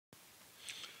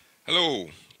Hello,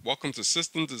 welcome to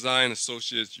System Design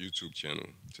Associates YouTube channel.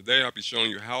 Today I'll be showing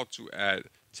you how to add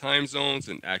time zones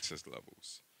and access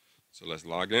levels. So let's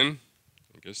log in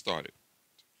and get started.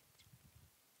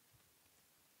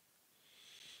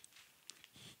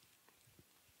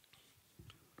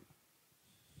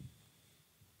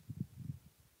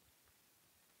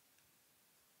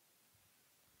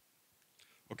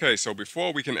 Okay, so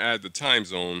before we can add the time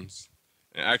zones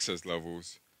and access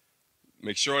levels,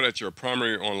 make sure that you're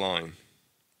primary online.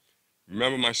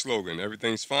 Remember my slogan,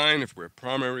 everything's fine if we're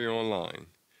primary online.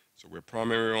 So we're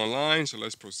primary online, so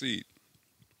let's proceed.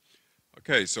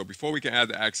 Okay, so before we can add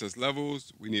the access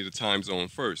levels, we need a time zone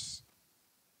first.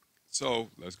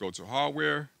 So let's go to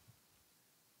hardware,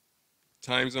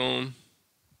 time zone,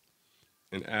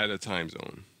 and add a time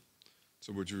zone.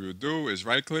 So what you will do is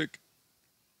right click,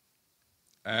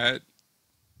 add,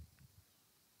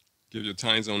 give your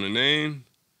time zone a name.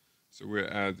 So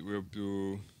we'll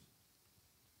do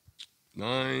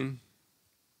 9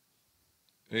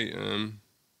 a.m.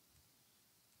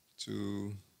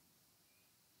 to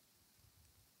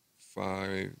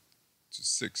 5 to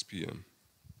 6 p.m.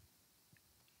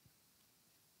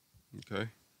 Okay,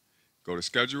 go to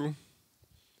schedule.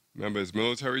 Remember it's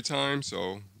military time,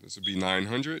 so this would be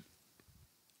 900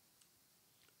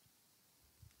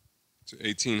 to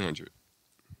 1800.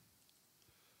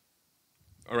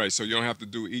 All right, so you don't have to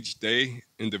do each day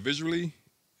individually.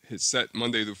 Hit set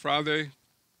Monday through Friday.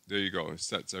 There you go, it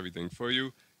sets everything for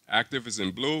you. Active is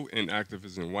in blue, inactive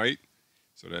is in white.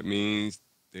 So that means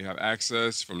they have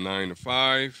access from 9 to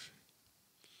 5.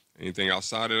 Anything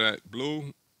outside of that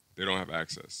blue, they don't have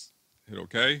access. Hit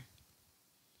OK.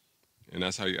 And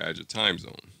that's how you add your time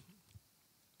zone.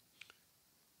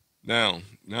 Now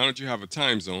that you have a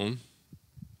time zone,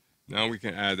 now we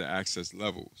can add the access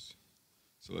levels.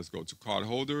 So let's go to card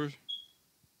holder,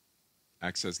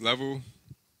 access level,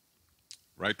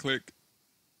 right click,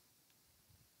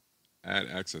 add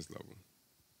access level.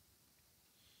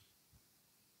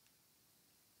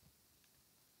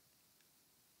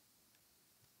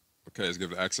 Okay, let's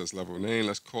give the access level a name.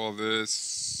 Let's call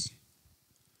this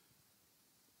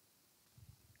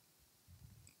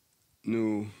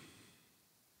new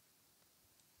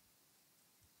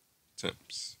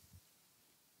temps.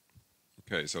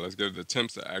 Okay, so let's give the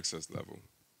temps the access level,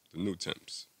 the new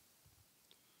temps.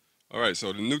 All right,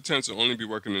 so the new temps will only be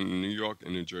working in the New York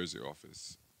and New Jersey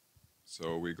office.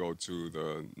 So we go to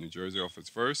the New Jersey office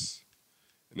first,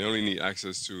 and they only need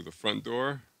access to the front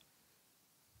door.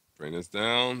 Bring this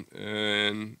down,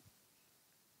 and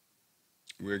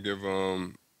we'll give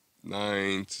them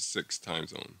 9 to 6 time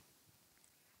zone.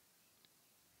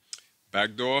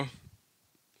 Back door,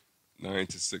 9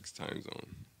 to 6 time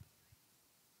zone.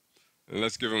 And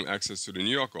let's give them access to the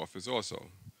New York office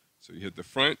also. So you hit the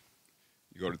front,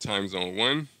 you go to time zone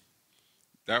 1.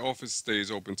 That office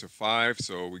stays open to 5,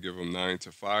 so we give them 9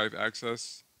 to 5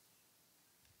 access.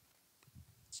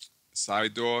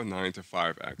 Side door, 9 to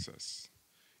 5 access.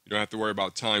 You don't have to worry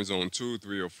about time zone 2,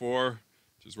 3, or 4.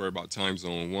 Just worry about time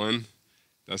zone 1.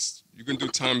 You can do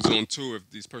time zone 2 if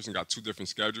this person got 2 different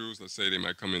schedules. Let's say they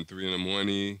might come in 3 in the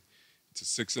morning to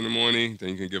 6 in the morning. Then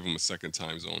you can give them a second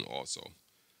time zone also.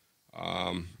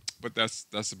 But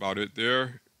that's about it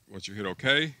there. Once you hit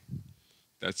OK,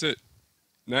 that's it.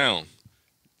 Now, to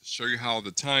show you how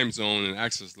the time zone and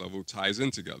access level ties in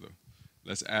together,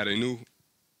 let's add a new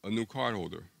card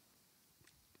holder.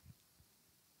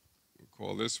 We'll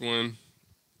call this one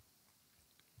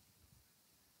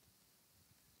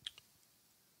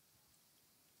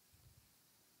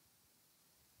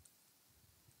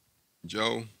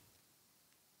Joe.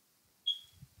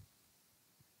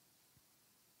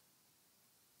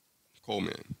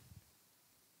 Coleman.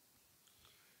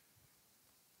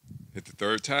 Hit the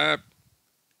third tab,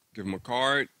 give him a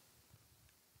card.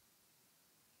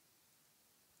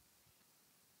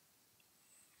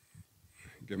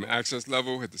 Give him access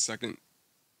level, hit the second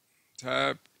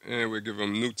tab, and we'll give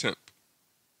him new temp.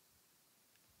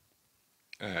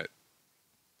 Add.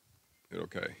 Hit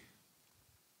OK.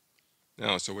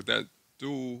 Now, so what that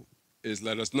do is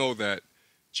let us know that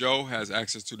Joe has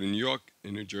access to the New York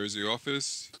and New Jersey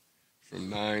office from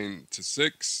 9 to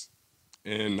 6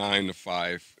 and 9 to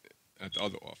 5 at the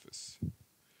other office.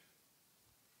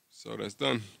 So that's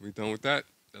done. We're done with that.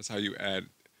 That's how you add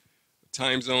a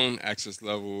time zone, access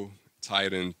level,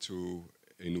 tied into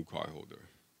a new card holder.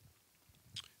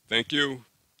 Thank you.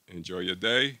 Enjoy your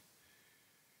day.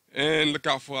 And look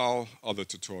out for our other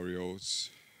tutorials.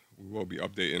 We will be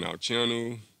updating our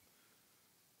channel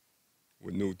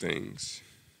with new things.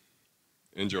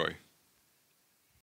 Enjoy.